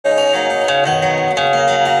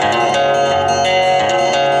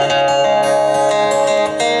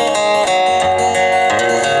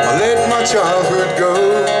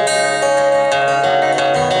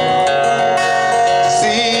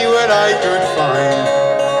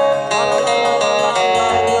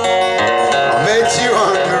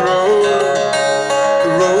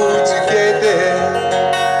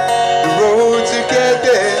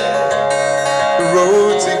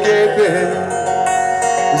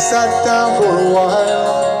sat down for a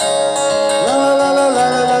while. La la la la la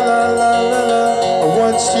la la la la. I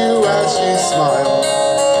watched you as you smiled.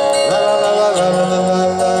 La la la la la la la la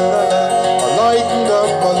la la. I lightened up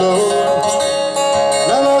my load.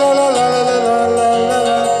 La la la la la la la la la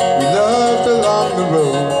la. We loved along the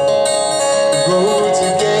road to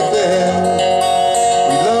get there.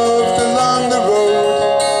 We loved along the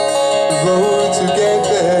road to get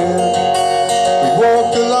there. We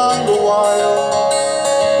walked along a while.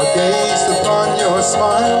 I gazed upon your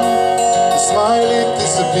smile. The smile, it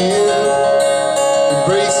disappeared,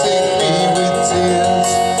 embracing me with tears.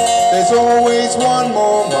 There's always one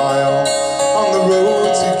more mile on the road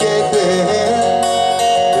to get there.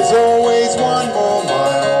 There's always one more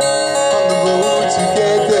mile on the road to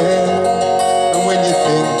get there. And when you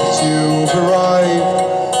think that you've arrived,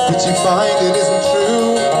 but you find it isn't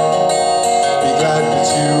true, be glad that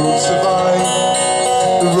you've survived.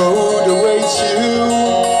 The road awaits you.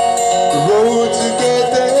 The road to get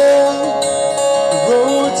there. The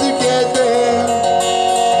road to get there.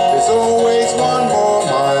 There's always one more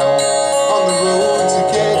mile on the road to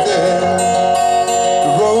get there.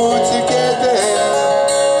 The road to get there.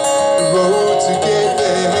 The road to get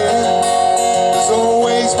there. There's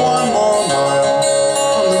always one more mile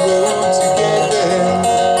on the road to get there.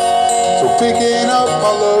 So picking up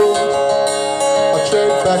my load, I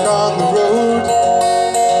tread back on the road.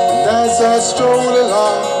 And as I stroll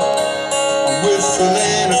along, I'm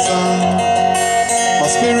whistling a song. My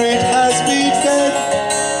spirit has been fed.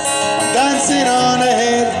 I'm dancing on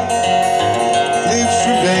ahead. Live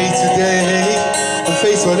from day to day and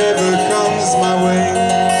face whatever comes my way.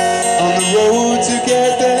 On the road to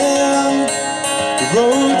get there. The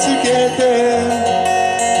road to get there.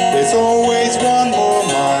 There's always one more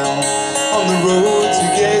mile on the road to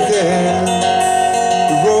get there.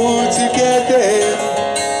 The road to get there.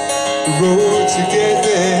 The road to get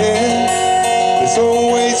there. There's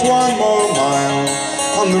always one more mile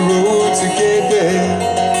on the road